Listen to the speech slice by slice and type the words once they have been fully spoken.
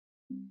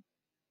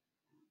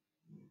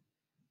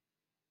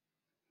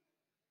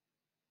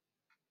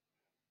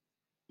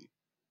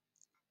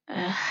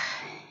Ugh.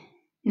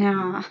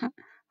 No.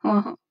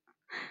 Well,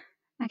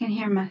 I can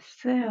hear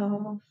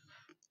myself.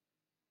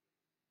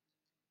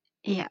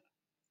 Yeah.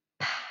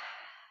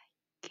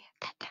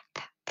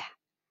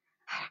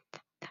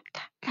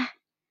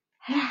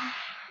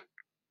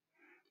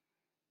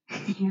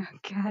 Oh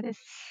God, it's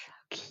so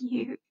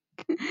cute.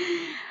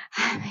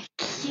 I'm a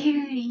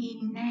cutie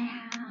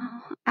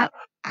now. Oh,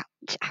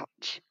 ouch,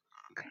 ouch.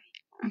 Okay,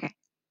 okay.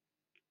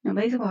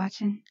 Nobody's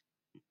watching.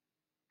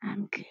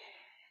 I'm good.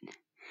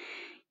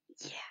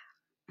 Yeah.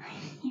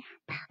 Yeah.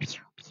 Pew,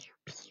 pew,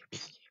 pew,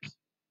 pew,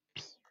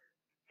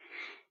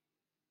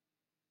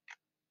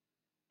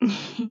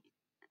 pew.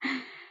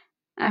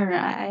 All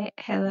right.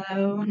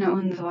 Hello. No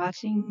one's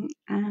watching.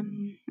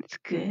 It's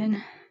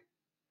good.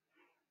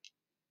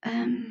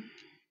 Um,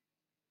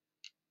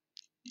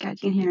 God,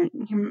 you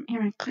can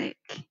hear my click.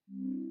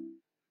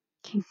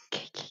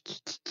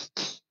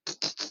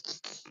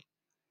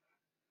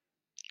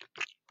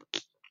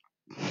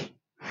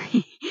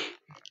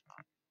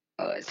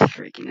 Oh, it's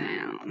freaking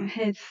out. My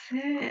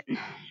headset.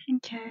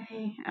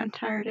 Okay, I'm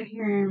tired of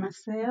hearing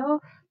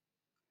myself.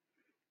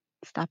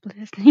 Stop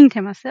listening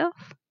to myself.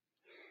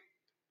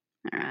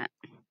 All right.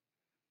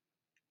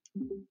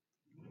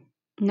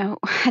 No,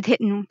 I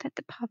didn't want that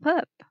to pop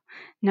up.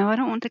 No, I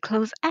don't want to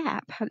close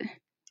app.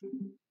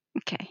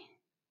 Okay.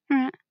 All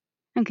right.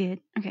 I'm good.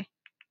 Okay.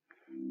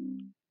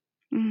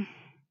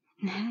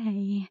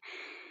 Hey.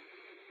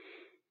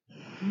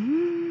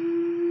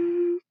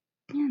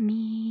 Come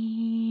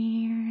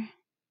here.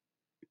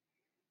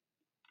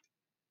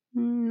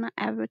 My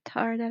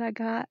avatar that I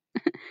got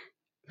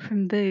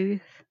from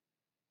Booth.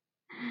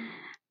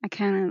 I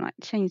kind of like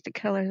changed the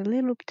colors a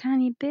little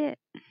tiny bit.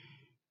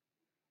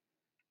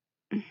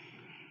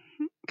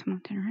 Come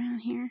on, turn around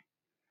here.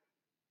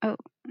 Oh,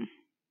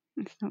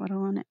 that's not what I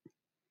wanted.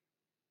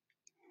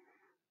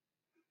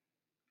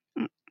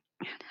 How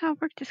do I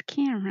work this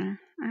camera?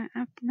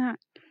 I've not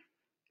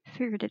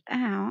figured it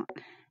out.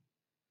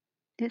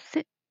 Is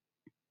it?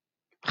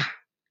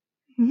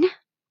 No,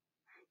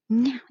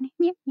 no, no,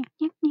 no,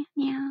 no, no,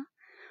 no.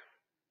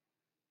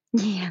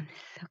 Yeah, I'm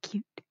so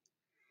cute.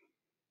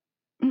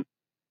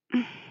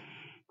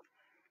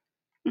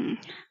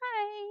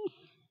 Hi.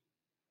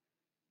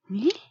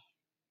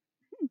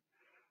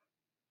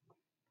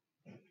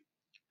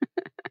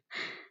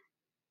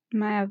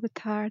 My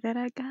avatar that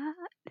I got.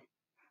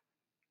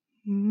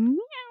 Meow.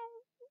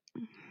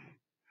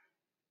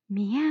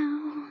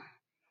 Meow.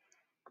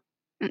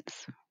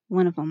 That's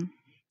one of them.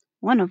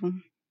 One of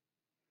them.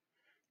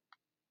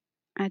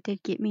 I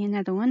did get me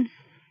another one.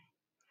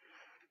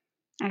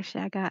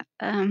 Actually, I got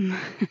a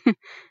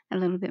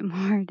little bit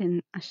more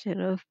than I should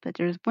have, but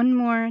there's one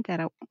more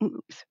that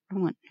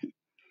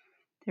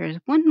there's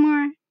one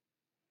more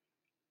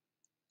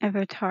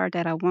avatar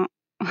that I want.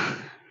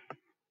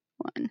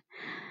 One,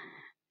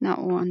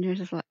 not one.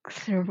 There's like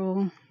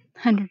several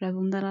hundred of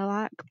them that I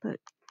like, but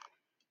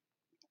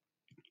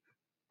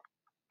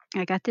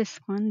I got this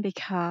one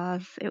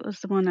because it was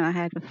the one that I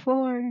had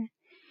before,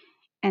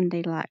 and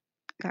they like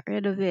got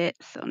rid of it.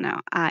 So now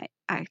I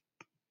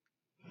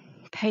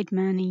paid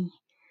money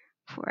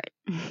for it.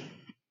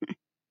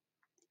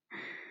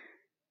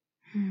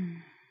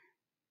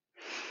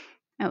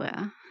 Oh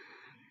well.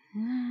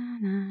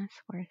 No,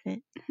 it's worth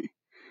it.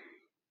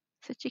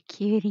 Such a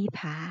cutie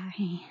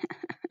pie.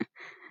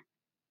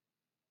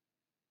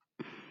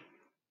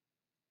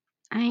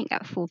 I ain't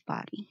got full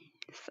body,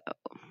 so.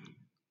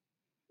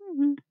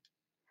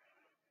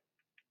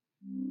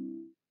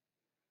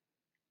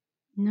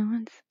 No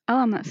one's. Oh,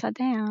 I'm upside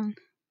down.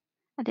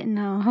 I didn't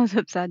know I was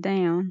upside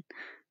down.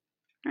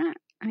 Right.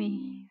 Let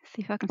me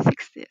see if I can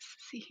fix this.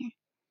 Let's see here.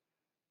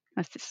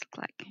 What's this look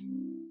like?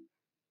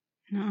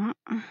 No.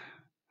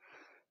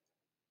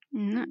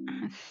 No.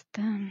 It's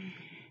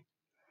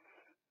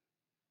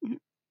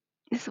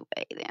this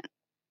way then.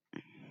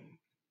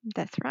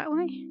 That's the right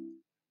way.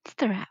 It's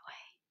the right way.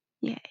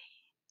 Yay.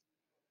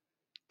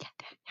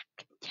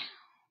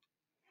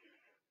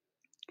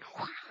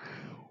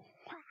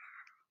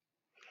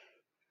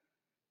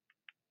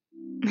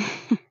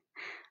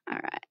 All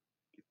right.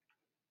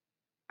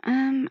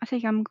 I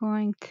think I'm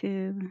going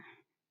to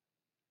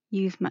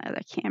use my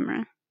other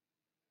camera.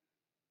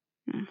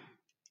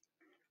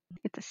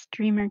 Get the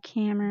streamer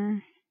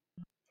camera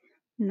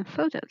and the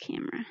photo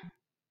camera.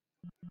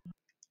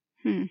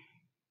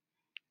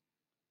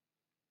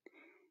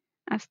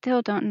 I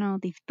still don't know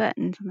these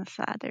buttons on the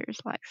side.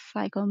 There's like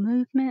cycle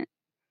movement,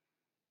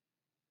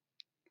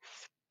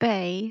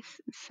 space,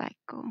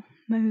 cycle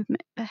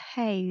movement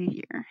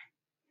behavior.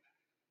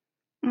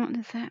 What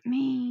does that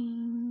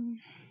mean?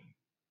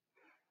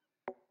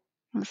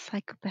 What does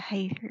cycle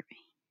behavior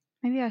mean?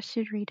 Maybe I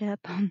should read up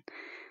on.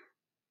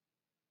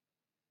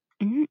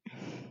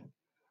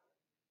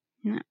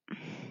 No.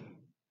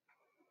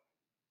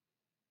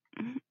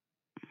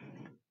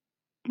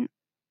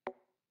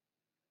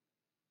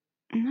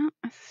 No,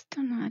 that's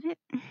still not it.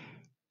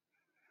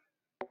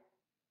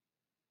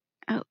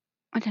 Oh,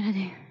 what did I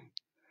do?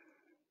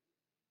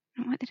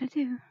 What did I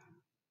do?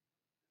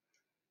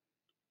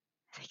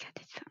 I think I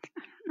did something.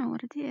 I don't know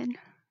what I did.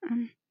 What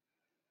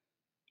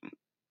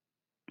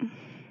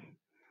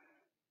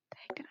the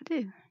heck did I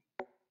do?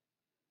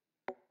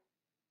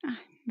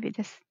 Maybe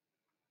this.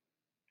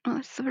 Well,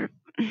 it's sort of.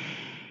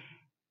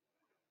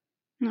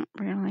 Not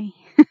really.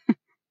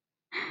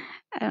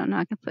 I don't know.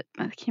 I can put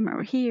my camera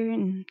over here,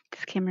 and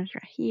this camera's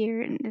right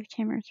here, and this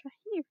camera's right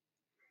here.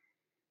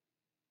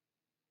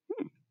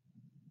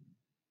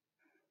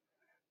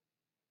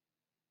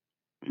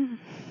 Come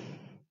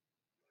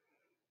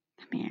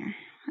here.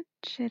 What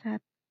should I?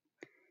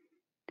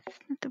 That's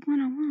not the one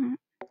I want.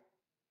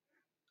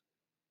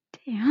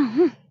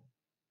 Damn.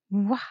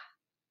 Wah.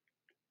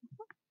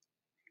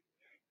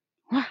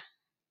 Wah.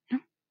 No.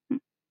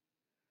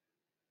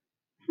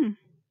 Hmm.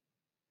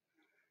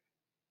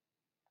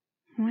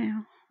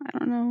 Well, I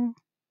don't know.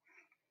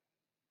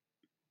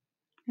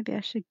 Maybe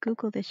I should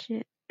Google this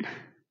shit.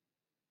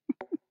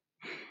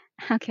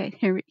 Okay,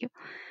 here we go.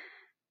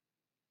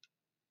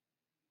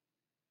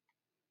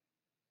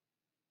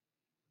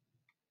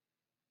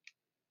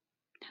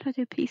 How do I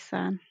do peace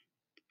sign?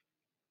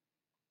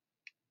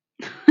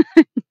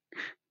 I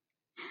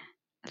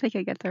think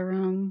I got the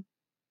wrong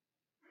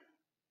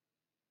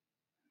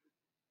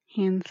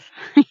hand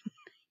sign.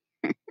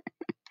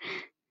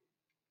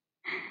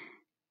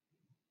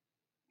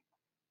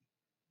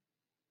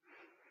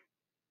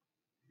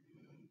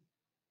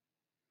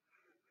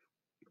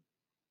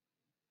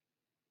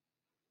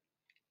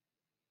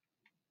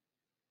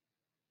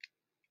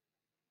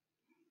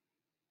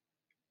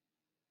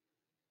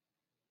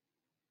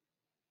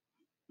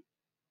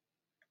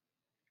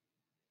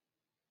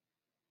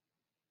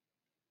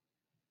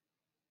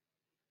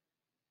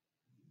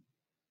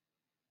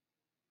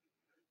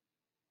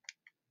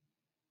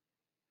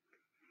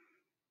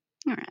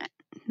 Alright,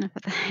 enough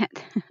of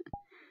that.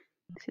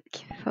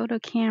 Photo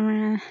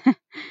camera.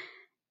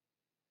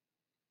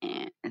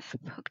 And let's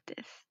poke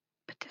this.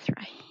 Put this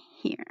right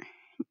here.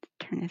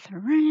 Turn this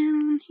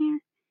around here.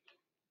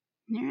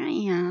 And there I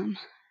am.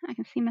 I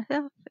can see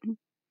myself and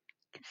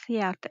can see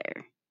out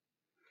there.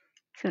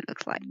 See what it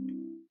looks like.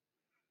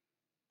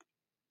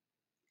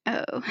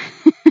 Oh.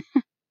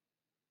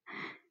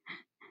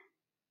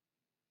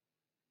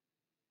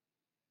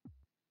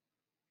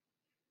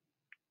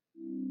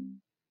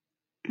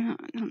 No,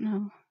 I don't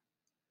know.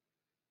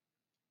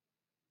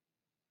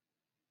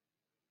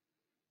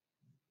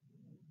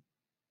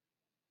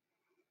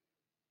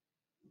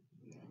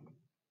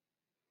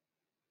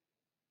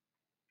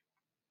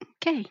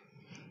 Okay.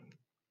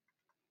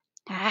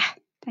 Ah,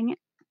 dang it.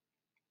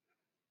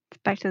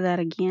 It's back to that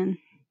again.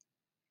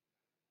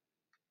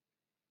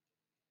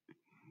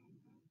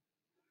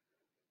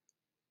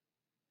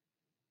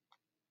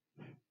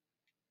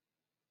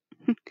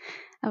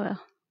 Oh well.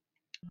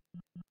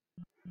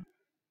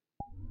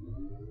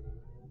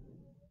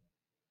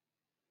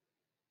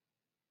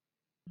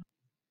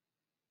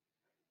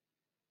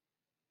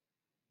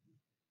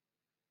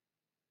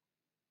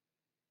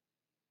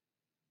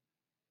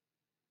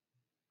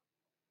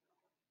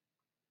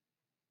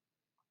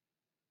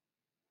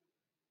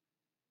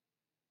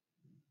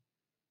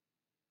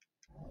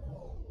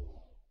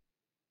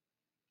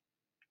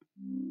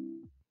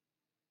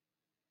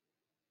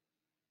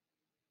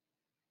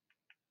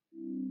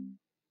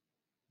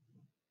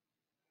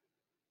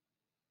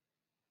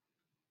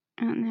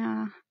 And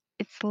now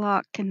it's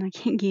locked and I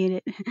can't get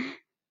it.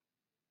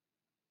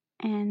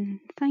 And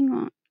the thing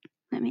won't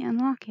let me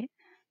unlock it.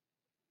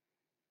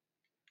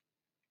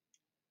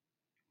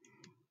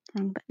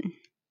 Wrong button.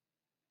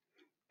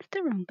 It's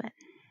the wrong button.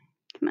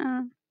 Come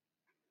on.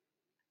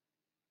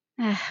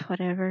 Ah,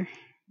 whatever.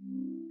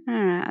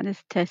 Alright, I'm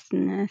just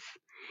testing this.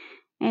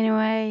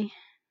 Anyway,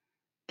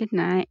 good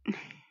night.